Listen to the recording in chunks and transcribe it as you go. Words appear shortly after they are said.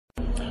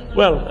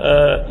Well,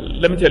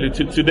 let me tell you,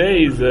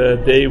 today is a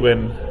day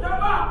when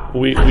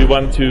we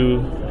want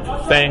to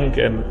thank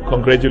and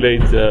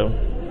congratulate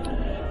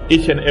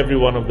each and every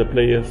one of the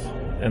players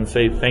and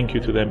say thank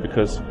you to them,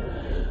 because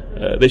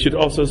they should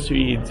also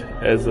see it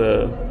as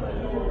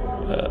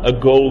a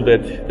goal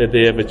that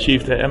they have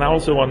achieved. And I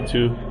also want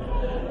to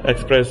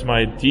express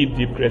my deep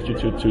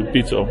gratitude to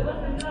Pito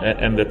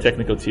and the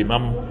technical team.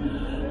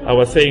 I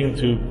was saying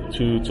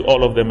to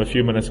all of them a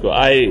few minutes ago,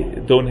 I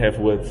don't have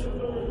words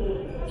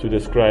to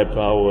describe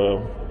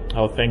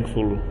how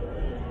thankful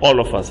all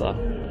of us are,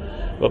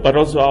 but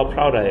also how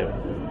proud I am.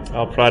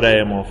 How proud I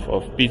am of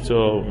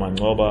Pito,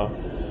 Mangoba,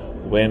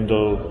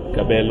 Wendell,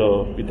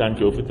 Cabello,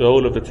 Bitancho, the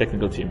whole of the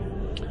technical team,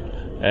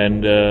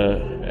 and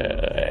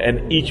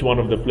each one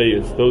of the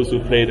players, those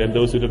who played and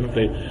those who didn't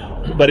play.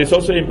 But it's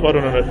also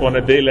important on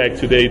a day like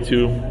today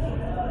to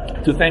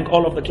thank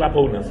all of the club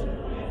owners.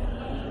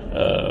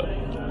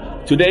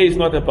 Today is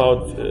not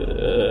about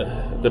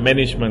the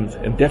management,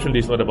 and definitely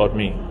it's not about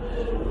me.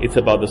 It's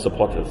about the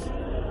supporters,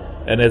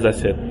 and as I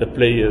said, the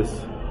players,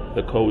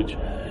 the coach,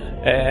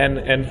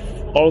 and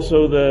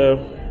also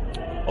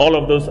all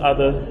of those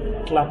other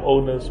club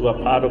owners who are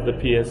part of the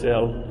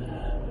PSL,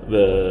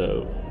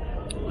 the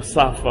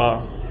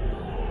SAFA,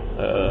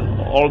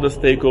 all the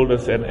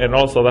stakeholders, and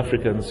all South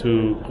Africans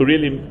who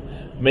really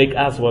make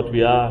us what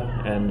we are,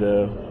 and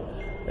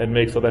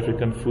make South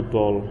African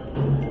football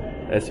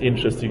as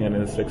interesting and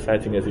as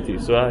exciting as it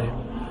is. So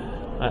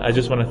I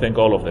just want to thank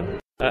all of them.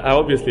 I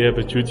obviously have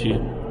a duty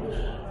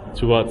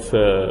towards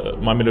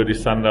Mamelodi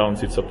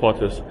Sundowns, its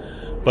supporters,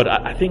 but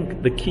I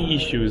think the key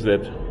issue is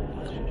that,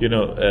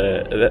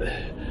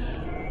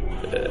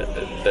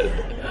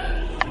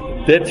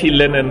 dirty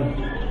linen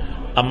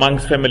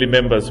amongst family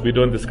members we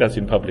don't discuss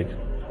in public.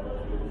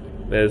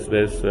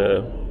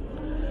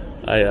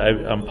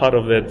 I'm part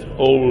of that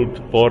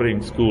old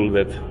boring school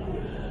that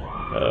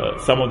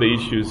some of the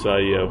issues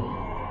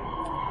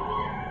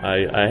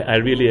I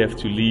really have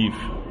to leave,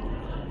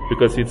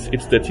 because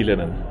it's dirty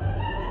linen,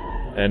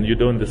 and you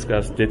don't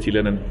discuss dirty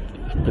linen,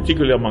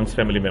 particularly amongst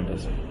family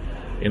members,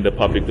 in the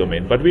public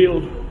domain. But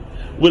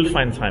we'll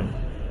find time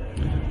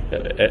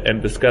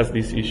and discuss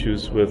these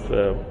issues with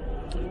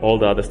all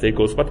the other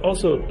stakeholders, but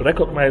also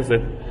recognize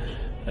that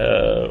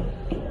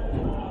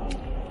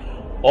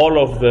all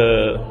of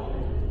the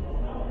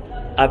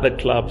other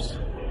clubs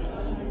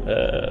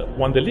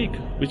won the league,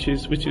 which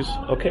is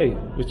okay,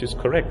 which is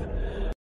correct.